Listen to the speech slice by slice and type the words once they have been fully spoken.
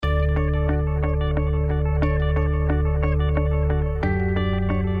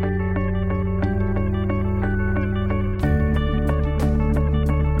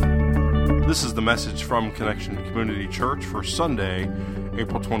This is the message from Connection Community Church for Sunday,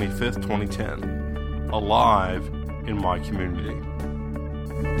 April 25th, 2010. Alive in my community.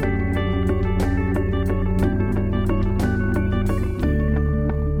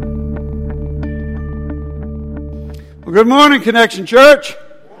 Well, good morning, Connection Church.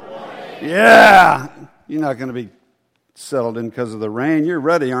 Good morning. Yeah. You're not going to be settled in because of the rain. You're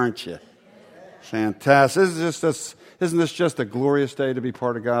ready, aren't you? Fantastic. Isn't this just a glorious day to be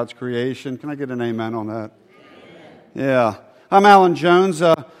part of God's creation? Can I get an amen on that? Amen. Yeah. I'm Alan Jones.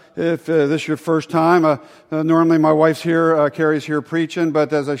 If this is your first time, normally my wife's here, Carrie's here preaching,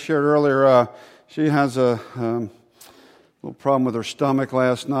 but as I shared earlier, she has a little problem with her stomach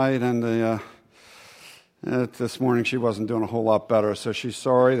last night, and this morning she wasn't doing a whole lot better, so she's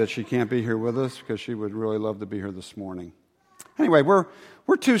sorry that she can't be here with us because she would really love to be here this morning. Anyway, we're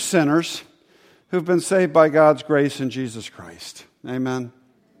two sinners who've been saved by God's grace in Jesus Christ. Amen.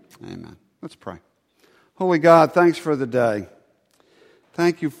 Amen. Let's pray. Holy God, thanks for the day.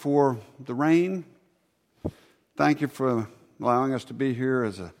 Thank you for the rain. Thank you for allowing us to be here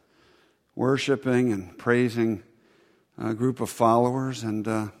as a worshiping and praising group of followers. And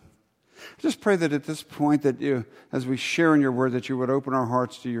I just pray that at this point that you, as we share in your word, that you would open our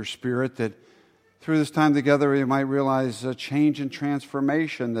hearts to your spirit, that through this time together we might realize a change and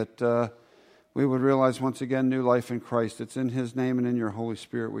transformation, that we would realize once again new life in Christ. It's in His name and in your Holy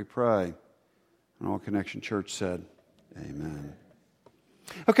Spirit we pray. And all Connection Church said, amen.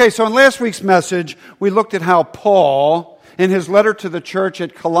 Okay, so in last week's message, we looked at how Paul, in his letter to the church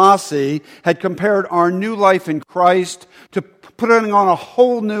at Colossae, had compared our new life in Christ to putting on a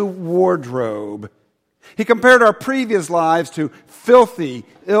whole new wardrobe. He compared our previous lives to filthy,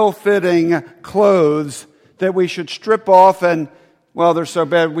 ill-fitting clothes that we should strip off and, well, they're so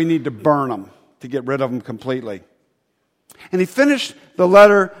bad we need to burn them to get rid of them completely. And he finished the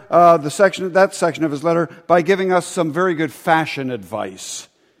letter, that section of his letter, by giving us some very good fashion advice.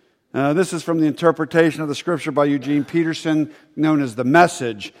 This is from the interpretation of the scripture by Eugene Peterson, known as The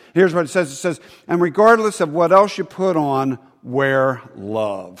Message. Here's what it says. It says, and regardless of what else you put on, wear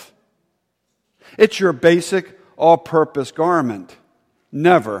love. It's your basic, all-purpose garment.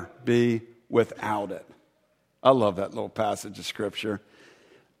 Never be without it. I love that little passage of scripture.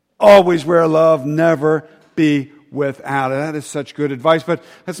 Always wear love, never be without it. That is such good advice, but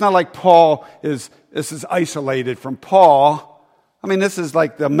it's not like this is isolated from Paul. I mean, this is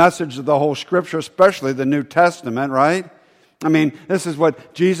like the message of the whole scripture, especially the New Testament, right? I mean, this is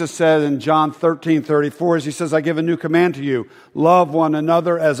what Jesus said in John 13:34, as he says, I give a new command to you. Love one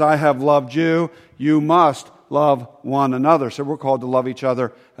another as I have loved you. You must love one another. So we're called to love each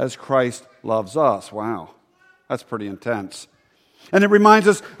other as Christ loves us. Wow. That's pretty intense. And it reminds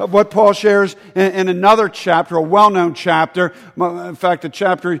us of what Paul shares in another chapter, a well-known chapter. In fact, a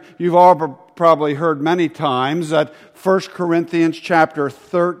chapter you've all probably heard many times, that 1 Corinthians chapter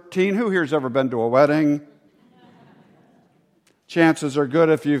 13. Who here's ever been to a wedding? Chances are good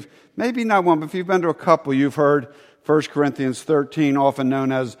if you've, maybe not one, but if you've been to a couple, you've heard 1 Corinthians 13, often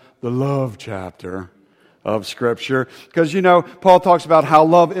known as the love chapter of Scripture. Because, Paul talks about how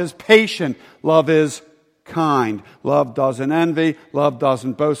love is patient, love is kind. Love doesn't envy. Love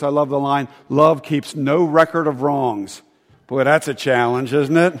doesn't boast. I love the line, love keeps no record of wrongs. Boy, that's a challenge,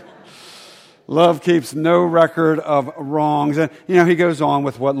 isn't it? Love keeps no record of wrongs. And, he goes on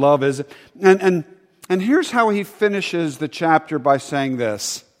with what love is. And here's how he finishes the chapter by saying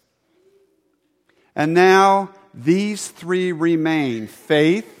this. And now these three remain: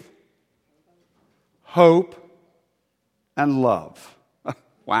 faith, hope, and love.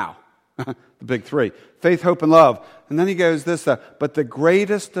 Wow. The big three. Faith, hope, and love. And then he goes this, but the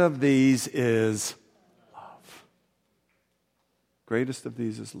greatest of these is love. Greatest of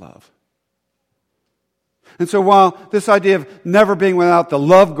these is love. And so while this idea of never being without the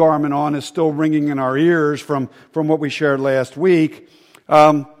love garment on is still ringing in our ears from what we shared last week,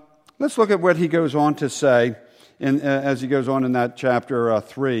 let's look at what he goes on to say as he goes on in that chapter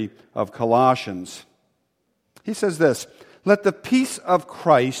 3 of Colossians. He says this, let the peace of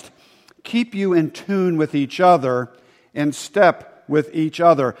Christ keep you in tune with each other, in step with each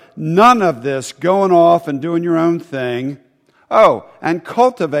other. None of this going off and doing your own thing. Oh, and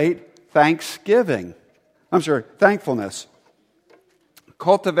cultivate thanksgiving. Thankfulness.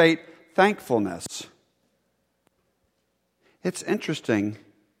 Cultivate thankfulness. It's interesting,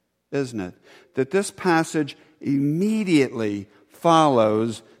 isn't it, that this passage immediately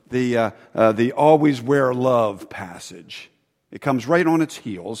follows the always wear love passage. It comes right on its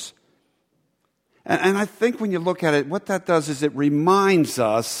heels. And I think when you look at it, what that does is it reminds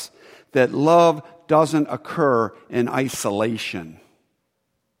us that love doesn't occur in isolation.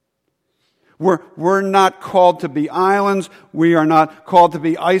 We're not called to be islands. We are not called to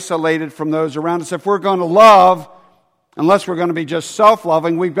be isolated from those around us. If we're going to love, unless we're going to be just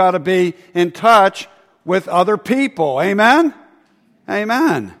self-loving, we've got to be in touch with other people. Amen?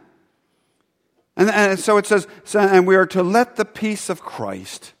 Amen. And so it says, and we are to let the peace of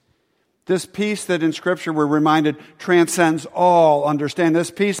Christ, this peace that in Scripture we're reminded transcends all understanding. This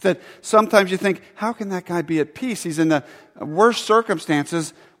peace that sometimes you think, how can that guy be at peace? He's in the worst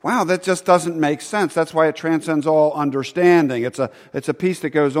circumstances. Wow, that just doesn't make sense. That's why it transcends all understanding. It's a peace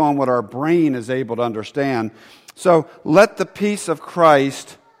that goes on what our brain is able to understand. So let the peace of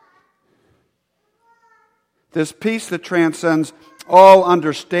Christ, this peace that transcends all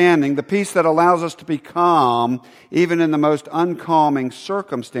understanding, the peace that allows us to be calm, even in the most uncalming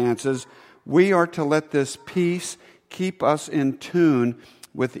circumstances, we are to let this peace keep us in tune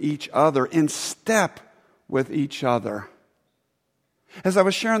with each other, in step with each other. As I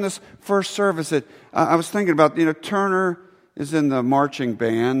was sharing this first service, I was thinking about, Turner is in the marching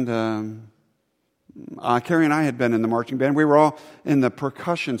band. Carrie and I had been in the marching band. We were all in the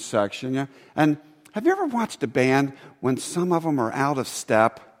percussion section. Yeah? And have you ever watched a band when some of them are out of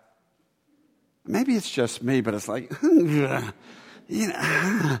step? Maybe it's just me, but it's like,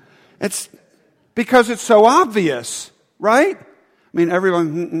 it's because it's so obvious, right? I mean,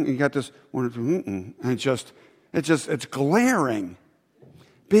 everyone, you got this one or two, and it's glaring.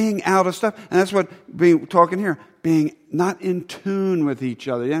 Being out of step, and that's what talking here, being not in tune with each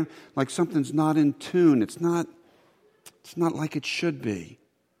other. Yeah? Like something's not in tune. It's not like it should be.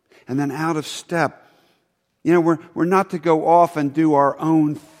 And then out of step. We're not to go off and do our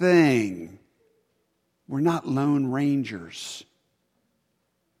own thing. We're not lone rangers.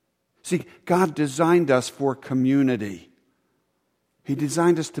 See, God designed us for community. He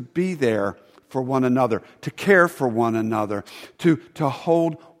designed us to be there for one another, to care for one another, to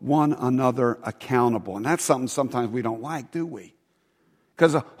hold one another accountable. And that's something sometimes we don't like, do we?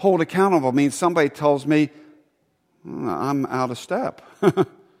 Because hold accountable means somebody tells me, I'm out of step.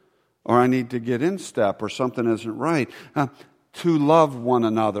 Or I need to get in step, or something isn't right. To love one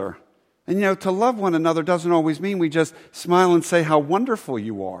another. And to love one another doesn't always mean we just smile and say how wonderful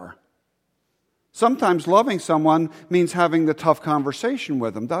you are. Sometimes loving someone means having the tough conversation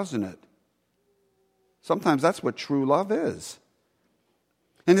with them, doesn't it? Sometimes that's what true love is.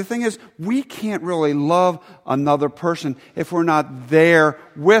 And the thing is, we can't really love another person if we're not there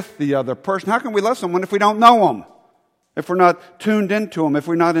with the other person. How can we love someone if we don't know them? If we're not tuned into them, if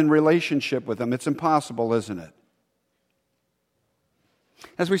we're not in relationship with them? It's impossible, isn't it?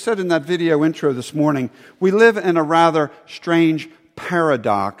 As we said in that video intro this morning, we live in a rather strange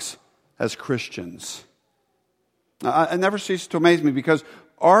paradox as Christians. It never ceases to amaze me because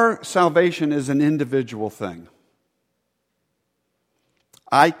our salvation is an individual thing.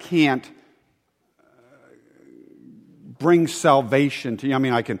 I can't bring salvation to you. I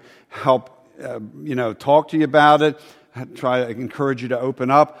mean, I can help, talk to you about it, try to encourage you to open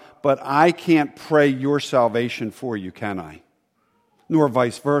up, but I can't pray your salvation for you, can I? Nor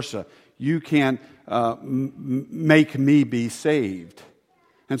vice versa. You can't make me be saved.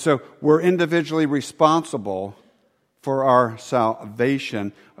 And so we're individually responsible for our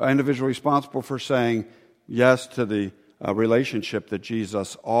salvation, individually responsible for saying yes to the relationship that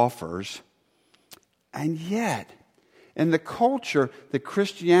Jesus offers. And yet, in the culture that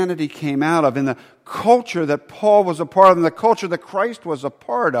Christianity came out of, in the culture that Paul was a part of, in the culture that Christ was a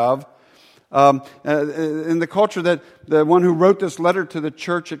part of, in the culture that the one who wrote this letter to the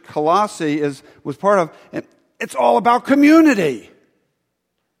church at Colossae was part of, it's all about community.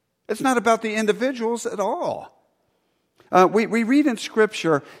 It's not about the individuals at all. We read in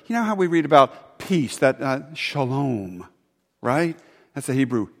Scripture, you know how we read about peace, that shalom, right? That's the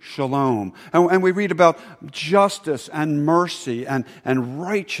Hebrew, shalom. And we read about justice and mercy and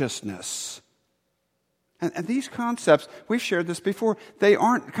righteousness. And these concepts, we've shared this before, they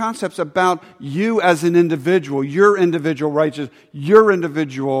aren't concepts about you as an individual, your individual righteousness, your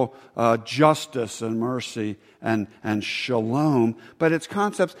individual justice and mercy and shalom, but it's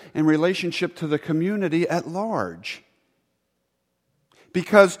concepts in relationship to the community at large.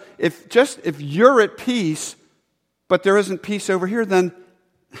 Because if you're at peace, but there isn't peace over here, then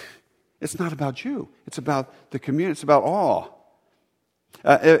it's not about you. It's about the community. It's about all.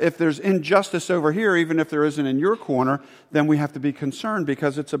 If there's injustice over here, even if there isn't in your corner, then we have to be concerned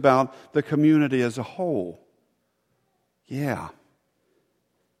because it's about the community as a whole. Yeah.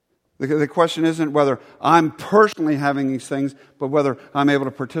 The question isn't whether I'm personally having these things, but whether I'm able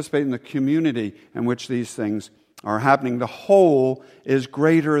to participate in the community in which these things are happening. The whole is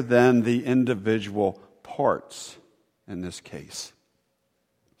greater than the individual parts in this case.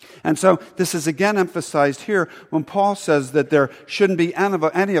 And so this is again emphasized here when Paul says that there shouldn't be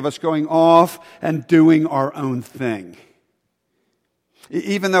any of us going off and doing our own thing.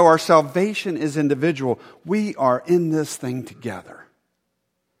 Even though our salvation is individual, we are in this thing together.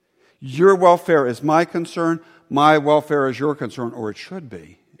 Your welfare is my concern, my welfare is your concern, or it should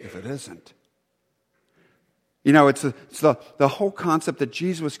be if it isn't. You know, it's the whole concept that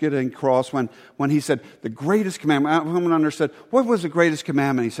Jesus was getting across when he said the greatest commandment. Someone understood, what was the greatest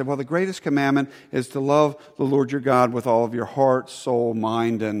commandment? He said, well, the greatest commandment is to love the Lord your God with all of your heart, soul,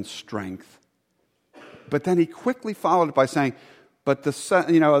 mind, and strength. But then he quickly followed it by saying, but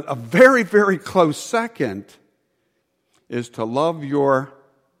a very, very close second is to love your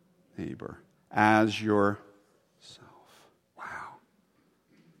neighbor as yourself. Wow.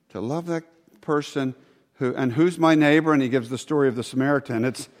 To love that person who's my neighbor? And he gives the story of the Samaritan.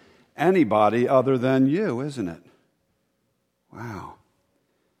 It's anybody other than you, isn't it? Wow.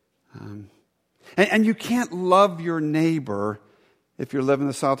 And you can't love your neighbor if you're living in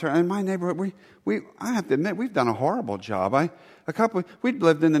the solitary. In my neighborhood, I have to admit, we've done a horrible job. We'd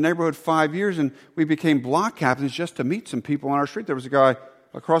lived in the neighborhood 5 years, and we became block captains just to meet some people on our street. There was a guy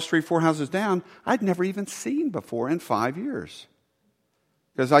across the street, 4 houses down, I'd never even seen before in 5 years.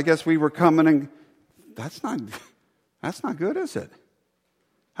 Because I guess we were coming and that's not good, is it?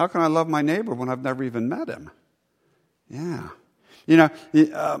 How can I love my neighbor when I've never even met him? Yeah. You know,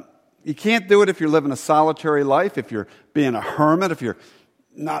 you can't do it if you're living a solitary life, if you're being a hermit, if you're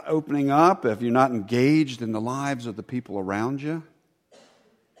not opening up, if you're not engaged in the lives of the people around you.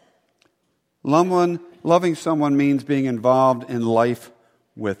 Loving someone means being involved in life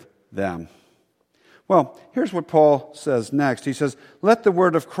with them. Well, here's what Paul says next. He says, let the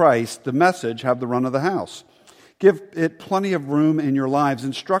word of Christ, the message, have the run of the house. Give it plenty of room in your lives.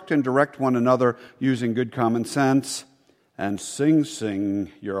 Instruct and direct one another using good common sense. And sing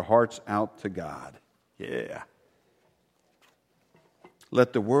your hearts out to God. Yeah.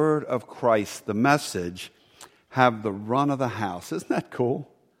 Let the word of Christ, the message, have the run of the house. Isn't that cool?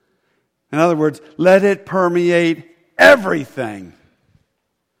 In other words, let it permeate everything.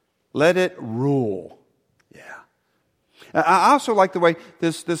 Let it rule. I also like the way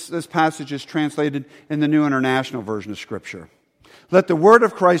this passage is translated in the New International Version of Scripture. Let the word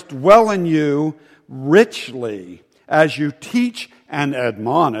of Christ dwell in you richly as you teach and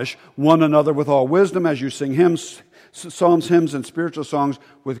admonish one another with all wisdom, as you sing hymns, psalms, hymns, and spiritual songs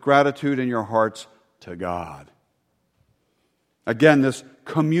with gratitude in your hearts to God. Again, this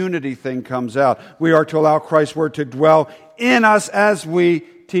community thing comes out. We are to allow Christ's word to dwell in us as we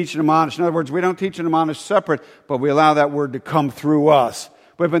teach and admonish. In other words, we don't teach and admonish separate, but we allow that word to come through us.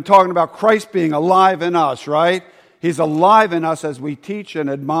 We've been talking about Christ being alive in us, right? He's alive in us as we teach and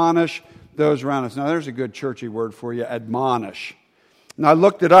admonish those around us. Now, there's a good churchy word for you, admonish. Now, I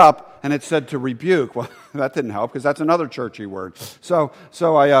looked it up, and it said to rebuke. Well, that didn't help, because that's another churchy word. So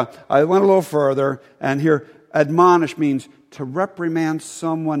I went a little further, and here, admonish means to reprimand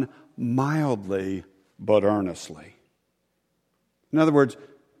someone mildly but earnestly. In other words,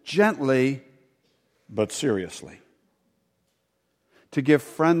 gently but seriously. To give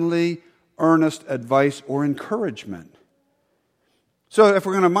friendly, earnest advice or encouragement. So if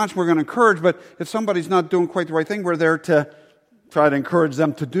we're going to admonish, we're going to encourage, but if somebody's not doing quite the right thing, we're there to try to encourage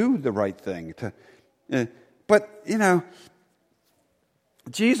them to do the right thing. But, you know,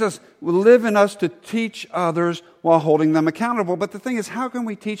 Jesus will live in us to teach others while holding them accountable. But the thing is, how can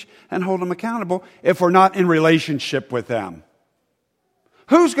we teach and hold them accountable if we're not in relationship with them?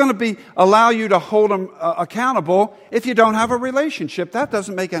 Who's going to allow you to hold them accountable if you don't have a relationship? That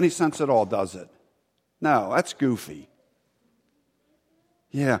doesn't make any sense at all, does it? No, that's goofy.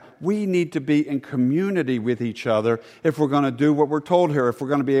 Yeah, we need to be in community with each other if we're going to do what we're told here, if we're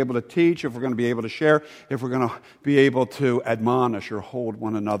going to be able to teach, if we're going to be able to share, if we're going to be able to admonish or hold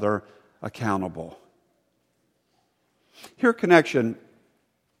one another accountable. Here at Connection,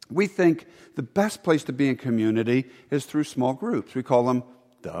 we think the best place to be in community is through small groups. We call them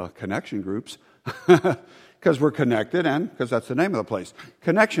connection groups because we're connected and because that's the name of the place.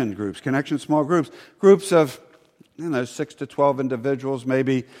 Connection groups, connection small groups, groups of 6 to 12 individuals,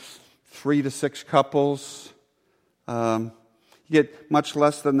 maybe 3 to 6 couples. You get much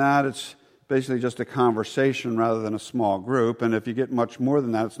less than that, it's basically just a conversation rather than a small group. And if you get much more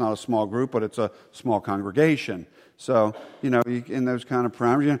than that, it's not a small group, but it's a small congregation. So, in those kind of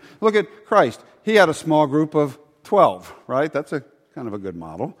parameters. Look at Christ. He had a small group of 12, right? That's a kind of a good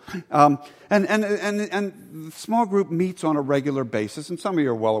model. And the small group meets on a regular basis, and some of you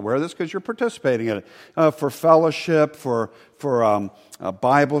are well aware of this because you're participating in it, for fellowship, for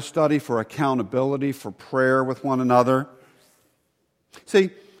Bible study, for accountability, for prayer with one another. See,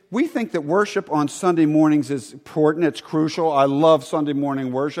 we think that worship on Sunday mornings is important. It's crucial. I love Sunday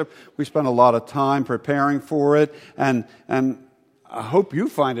morning worship. We spend a lot of time preparing for it, and I hope you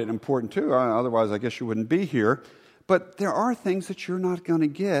find it important too. Otherwise, I guess you wouldn't be here. But there are things that you're not going to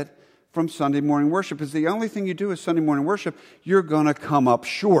get from Sunday morning worship. Because the only thing you do is Sunday morning worship, you're going to come up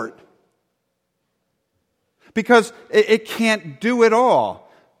short. Because it can't do it all.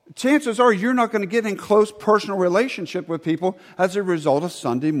 Chances are you're not going to get in close personal relationship with people as a result of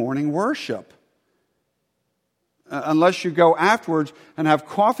Sunday morning worship. Unless you go afterwards and have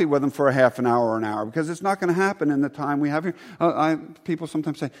coffee with them for a half an hour or an hour, because it's not going to happen in the time we have here. People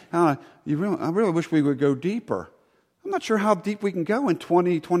sometimes say, I really wish we would go deeper. I'm not sure how deep we can go in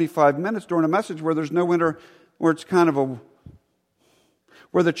 20, 25 minutes during a message where there's no where it's kind of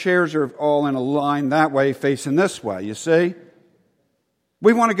where the chairs are all in a line that way facing this way, you see?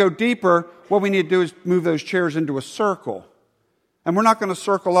 We want to go deeper. What we need to do is move those chairs into a circle. And we're not going to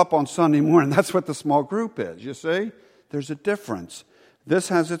circle up on Sunday morning. That's what the small group is, you see? There's a difference. This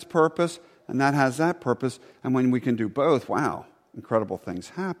has its purpose, and that has that purpose. And when we can do both, wow, incredible things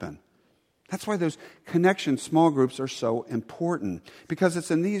happen. That's why those connection small groups are so important. Because it's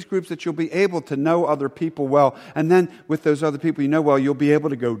in these groups that you'll be able to know other people well. And then with those other people you know well, you'll be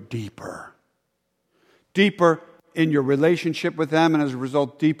able to go deeper. Deeper in your relationship with them, and as a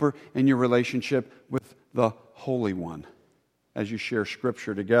result, deeper in your relationship with the Holy One as you share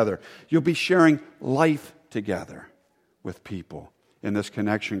Scripture together. You'll be sharing life together with people in this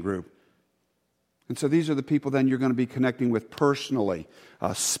connection group. And so these are the people then you're going to be connecting with personally,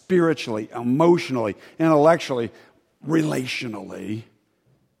 spiritually, emotionally, intellectually, relationally,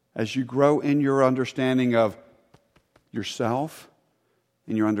 as you grow in your understanding of yourself,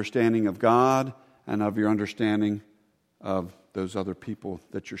 in your understanding of God, and of your understanding of those other people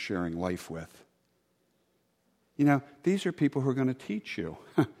that you're sharing life with. You know, these are people who are going to teach you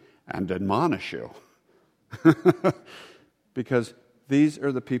and admonish you. Because these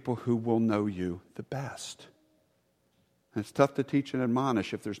are the people who will know you the best. And it's tough to teach and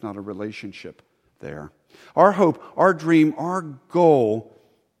admonish if there's not a relationship there. Our hope, our dream, our goal,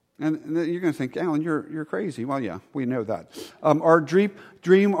 and you're going to think, Alan, you're crazy. Well, yeah, we know that. Our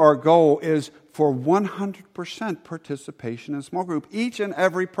dream, our goal is for 100% participation in a small group. Each and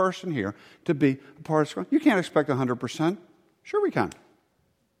every person here to be a part of school. You can't expect 100%. Sure we can.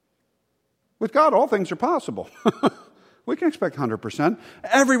 With God, all things are possible. We can expect 100%.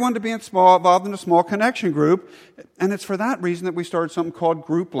 Everyone to be involved in a small connection group. And it's for that reason that we started something called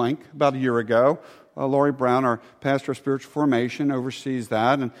Group Link about a year ago. Laurie Brown, our pastor of spiritual formation, oversees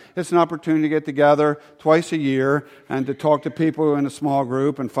that. And it's an opportunity to get together twice a year and to talk to people in a small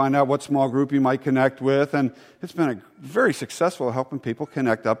group and find out what small group you might connect with. And it's been very successful at helping people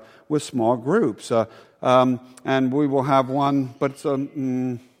connect up with small groups. And we will have one, but it's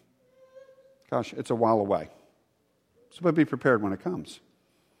a while away. So be prepared when it comes.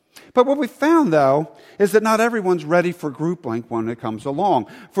 But what we found, though, is that not everyone's ready for Group Link when it comes along.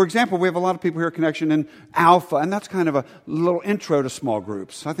 For example, we have a lot of people here at Connection in Alpha, and that's kind of a little intro to small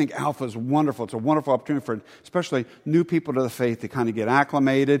groups. I think Alpha is wonderful. It's a wonderful opportunity for especially new people to the faith to kind of get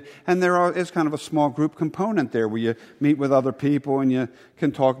acclimated. And there is kind of a small group component there where you meet with other people and you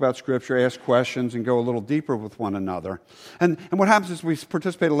can talk about Scripture, ask questions, and go a little deeper with one another. And what happens is we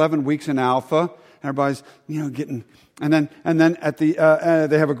participate 11 weeks in Alpha. Everybody's, getting, and then at the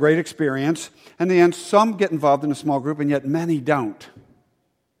they have a great experience. And in the end, some get involved in a small group, and yet many don't.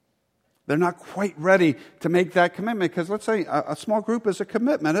 They're not quite ready to make that commitment because, let's say, a small group is a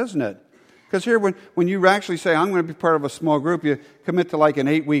commitment, isn't it? Because here, when you actually say, I'm going to be part of a small group, you commit to like an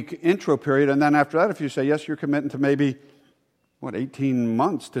 8-week intro period, and then after that, if you say yes, you're committing to maybe 18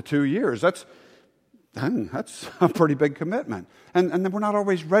 months to 2 years. That's a pretty big commitment. And then we're not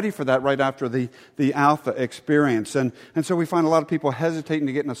always ready for that right after the Alpha experience. And so we find a lot of people hesitating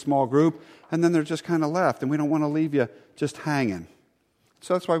to get in a small group, and then they're just kind of left, and we don't want to leave you just hanging.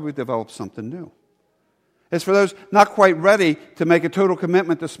 So that's why we developed something new. It's for those not quite ready to make a total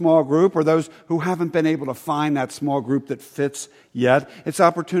commitment to small group, or those who haven't been able to find that small group that fits yet. Its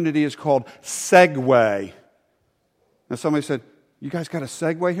opportunity is called Segway. Now somebody said, you guys got a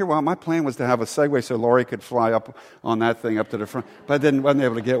Segway here? Well, my plan was to have a Segway so Laurie could fly up on that thing up to the front. But I wasn't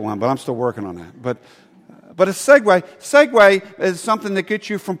able to get one, but I'm still working on that. But a Segway is something that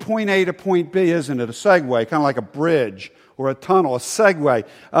gets you from point A to point B, isn't it? A Segway, kind of like a bridge or a tunnel, a Segway.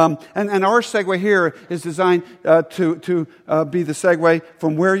 And our Segway here is designed to be the Segway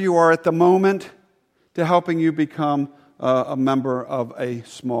from where you are at the moment to helping you become a member of a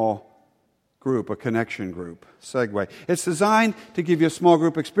small group, a connection group, Segue. It's designed to give you a small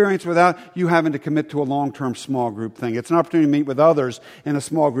group experience without you having to commit to a long-term small group thing. It's an opportunity to meet with others in a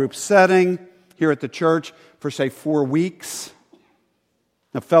small group setting here at the church for, say, 4 weeks.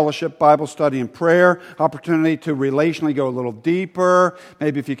 A fellowship, Bible study, and prayer. Opportunity to relationally go a little deeper.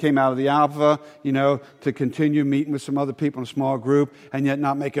 Maybe if you came out of the Alpha, to continue meeting with some other people in a small group and yet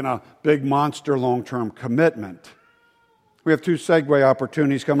not making a big monster long-term commitment. We have 2 Segue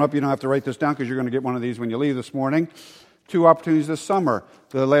opportunities coming up. You don't have to write this down because you're going to get one of these when you leave this morning. 2 opportunities this summer.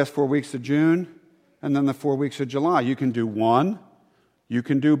 The last 4 weeks of June and then the 4 weeks of July. You can do one. You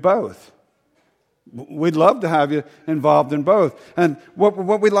can do both. We'd love to have you involved in both. And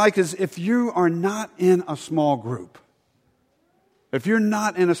what we like is if you are not in a small group,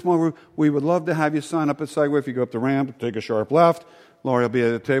 we would love to have you sign up at Segue. If you go up the ramp, take a sharp left, Lori will be at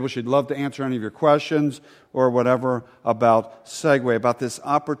the table. She'd love to answer any of your questions or whatever about Segue, about this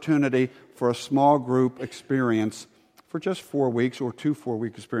opportunity for a small group experience for just 4 weeks or 2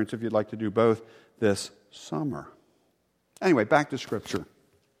 4-week experience if you'd like to do both this summer. Anyway, back to Scripture.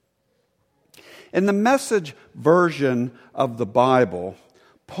 In the Message version of the Bible,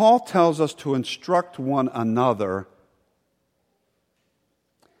 Paul tells us to instruct one another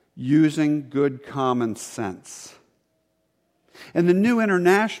using good common sense. In the New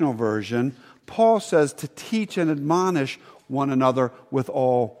International Version, Paul says to teach and admonish one another with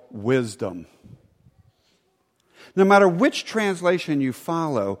all wisdom. No matter which translation you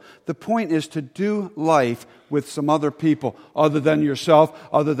follow, the point is to do life with some other people other than yourself,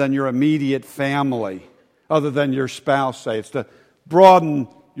 other than your immediate family, other than your spouse, say. It's to broaden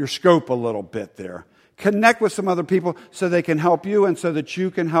your scope a little bit there. Connect with some other people so they can help you and so that you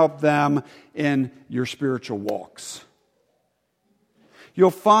can help them in your spiritual walks.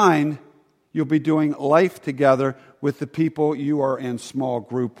 You'll find you'll be doing life together with the people you are in small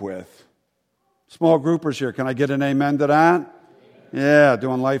group with. Small groupers here. Can I get an amen to that? Yeah,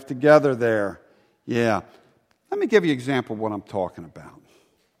 doing life together there. Yeah. Let me give you an example of what I'm talking about.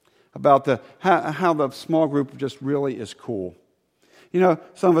 About how the small group just really is cool.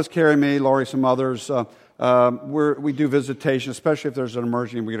 Some of us carry me, Laurie, some others. We do visitation, especially if there's an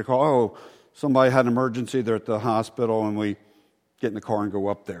emergency. We get a call, oh, somebody had an emergency, they're at the hospital, and we get in the car and go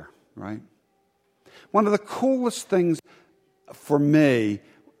up there, right? One of the coolest things for me,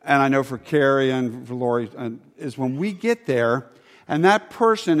 and I know for Carrie and for Lori, is when we get there and that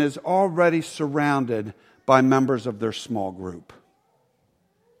person is already surrounded by members of their small group.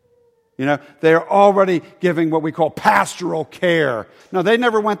 They're already giving what we call pastoral care. Now, they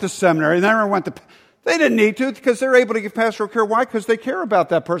never went to seminary. They didn't need to because they're able to give pastoral care. Why? Because they care about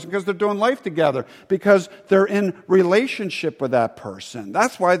that person, because they're doing life together, because they're in relationship with that person.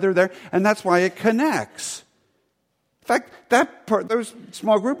 That's why they're there, and that's why it connects. In fact, those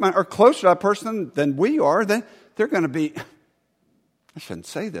small group men are closer to that person than we are. They're going to be, I shouldn't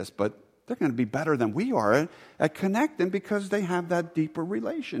say this, but they're going to be better than we are at connecting because they have that deeper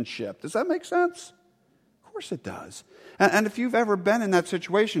relationship. Does that make sense? Of course it does. And if you've ever been in that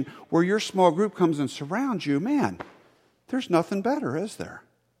situation where your small group comes and surrounds you, man, there's nothing better, is there?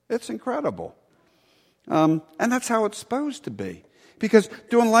 It's incredible. And that's how it's supposed to be. Because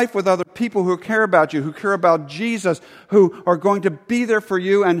doing life with other people who care about you, who care about Jesus, who are going to be there for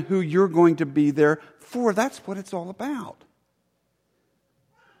you and who you're going to be there for, that's what it's all about.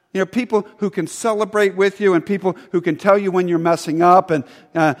 People who can celebrate with you and people who can tell you when you're messing up and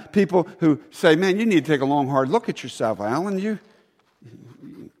people who say, man, you need to take a long, hard look at yourself, Alan. You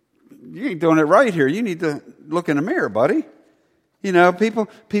ain't doing it right here. You need to look in the mirror, buddy.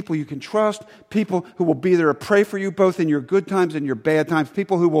 People you can trust, people who will be there to pray for you both in your good times and your bad times,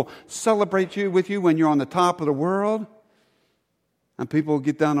 people who will celebrate with you when you're on the top of the world, and people who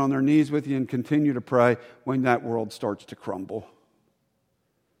get down on their knees with you and continue to pray when that world starts to crumble.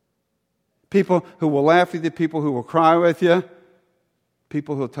 People who will laugh with you, people who will cry with you,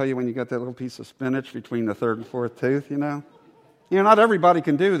 people who will tell you when you got that little piece of spinach between the third and fourth tooth, not everybody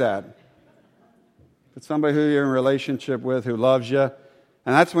can do that. But somebody who you're in a relationship with who loves you, and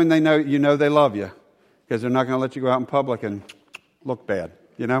that's when they know they love you, because they're not going to let you go out in public and look bad,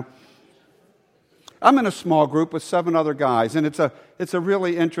 I'm in a small group with 7 other guys, and it's a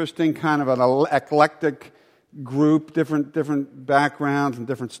really interesting kind of an eclectic group, different backgrounds and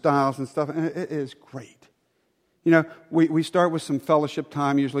different styles and stuff, and it is great. We start with some fellowship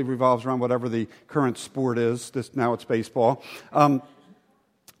time, usually revolves around whatever the current sport is. Now it's baseball.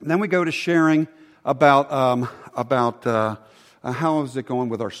 Then we go to sharing about how is it going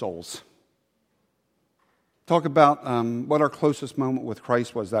with our souls. Talk about what our closest moment with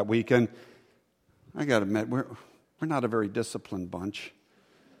Christ was that week. And I got to admit, we're not a very disciplined bunch.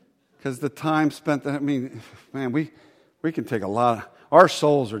 Because the time spent, man, we can take a lot. Our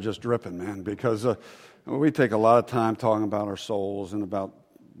souls are just dripping, man, because we take a lot of time talking about our souls and about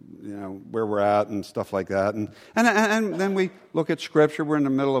where we're at and stuff like that. And then we look at Scripture. We're in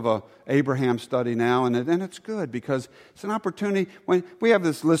the middle of a Abraham study now, and it's good because it's an opportunity. When we have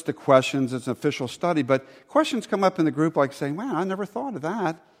this list of questions, it's an official study, but questions come up in the group like saying, wow, I never thought of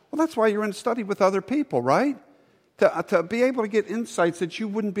that. Well, that's why you're in study with other people, right? To be able to get insights that you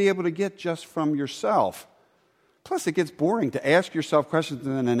wouldn't be able to get just from yourself. Plus, it gets boring to ask yourself questions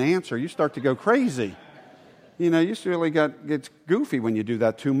and then an answer. You start to go crazy. You really gets goofy when you do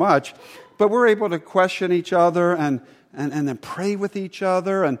that too much. But we're able to question each other and then pray with each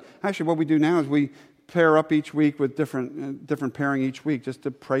other. And actually what we do now is we pair up each week with different pairing each week just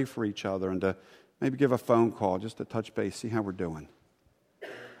to pray for each other and to maybe give a phone call just to touch base, see how we're doing.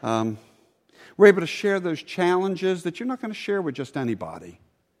 We're able to share those challenges that you're not going to share with just anybody.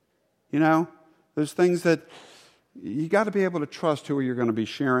 Those things that you got to be able to trust who you're going to be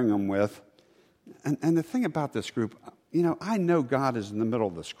sharing them with. And the thing about this group, I know God is in the middle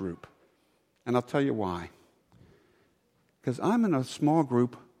of this group. And I'll tell you why. Because I'm in a small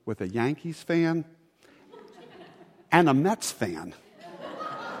group with a Yankees fan and a Mets fan.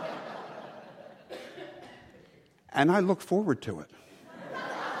 And I look forward to it.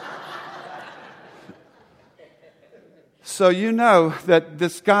 So you know that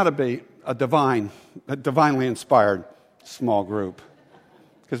this got to be a divinely inspired small group.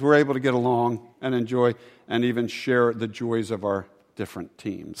 Because we're able to get along and enjoy and even share the joys of our different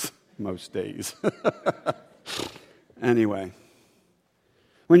teams most days. Anyway,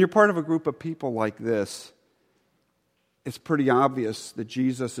 when you're part of a group of people like this, it's pretty obvious that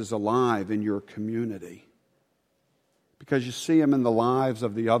Jesus is alive in your community. Because you see him in the lives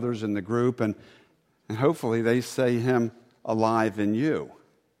of the others in the group, and hopefully they see him alive in you.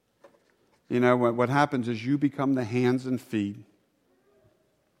 What happens is you become the hands and feet,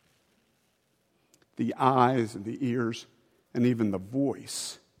 the eyes and the ears, and even the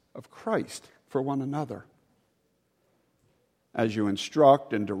voice of Christ for one another. As you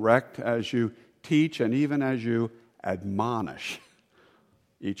instruct and direct, as you teach, and even as you admonish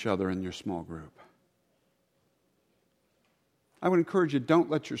each other in your small group. I would encourage you, don't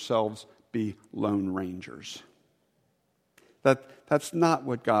let yourselves be lone rangers. That's not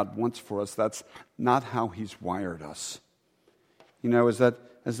what God wants for us. That's not how he's wired us.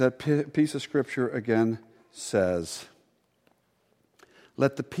 As that piece of Scripture again says,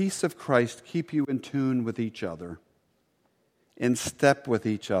 let the peace of Christ keep you in tune with each other, in step with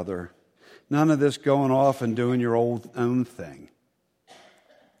each other. None of this going off and doing your own thing.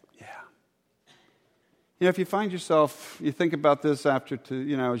 Yeah. If you find yourself, you think about this as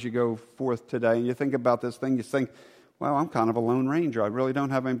you go forth today, and you think about this thing, you think, well, I'm kind of a lone ranger. I really don't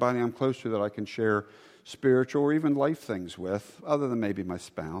have anybody I'm close to that I can share spiritual or even life things with, other than maybe my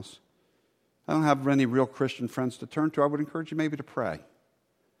spouse. I don't have any real Christian friends to turn to. I would encourage you maybe to pray.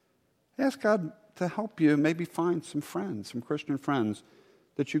 Ask God to help you maybe find some friends, some Christian friends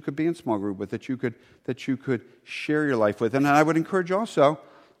that you could be in small group with, that you could share your life with. And I would encourage you also,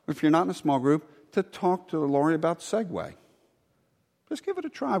 if you're not in a small group, to talk to Lori about Segway. Just give it a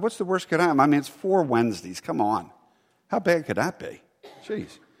try. What's the worst could happen? It's 4 Wednesdays. Come on. How bad could that be?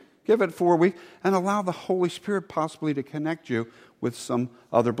 Jeez. Give it 4 weeks and allow the Holy Spirit possibly to connect you with some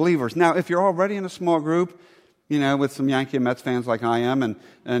other believers. Now, if you're already in a small group, with some Yankee and Mets fans like I am,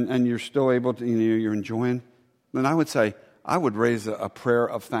 and you're still able to, you're enjoying, then I would say, I would raise a prayer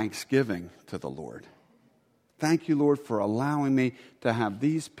of thanksgiving to the Lord. Thank you, Lord, for allowing me to have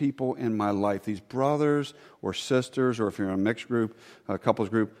these people in my life, these brothers or sisters, or if you're in a mixed group, a couples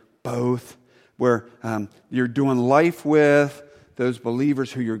group, both, where you're doing life with those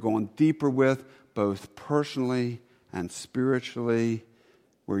believers who you're going deeper with, both personally and spiritually,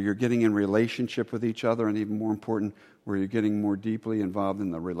 where you're getting in relationship with each other, and even more important, where you're getting more deeply involved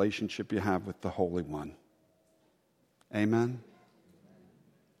in the relationship you have with the Holy One. Amen?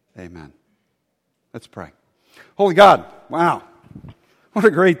 Amen. Let's pray. Holy God, wow, what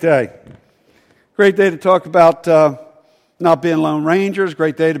a great day. Great day to talk about not being lone rangers,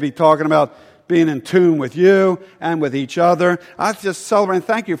 great day to be talking about being in tune with you and with each other. I just celebrate and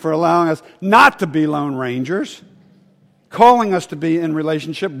thank you for allowing us not to be lone rangers, calling us to be in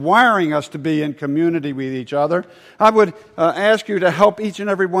relationship, wiring us to be in community with each other. I would ask you to help each and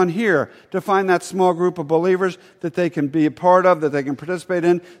every one here to find that small group of believers that they can be a part of, that they can participate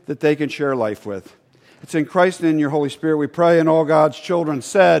in, that they can share life with. It's in Christ and in your Holy Spirit we pray, and all God's children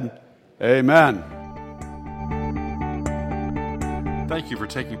said, Amen. Thank you for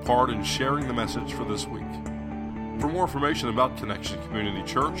taking part in sharing the message for this week. For more information about Connection Community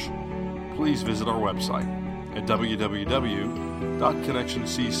Church, please visit our website at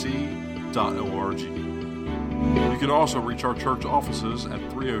www.connectioncc.org. You can also reach our church offices at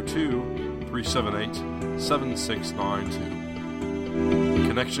 302-378-7692.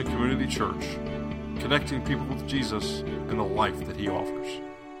 Connection Community Church, connecting people with Jesus and the life that He offers.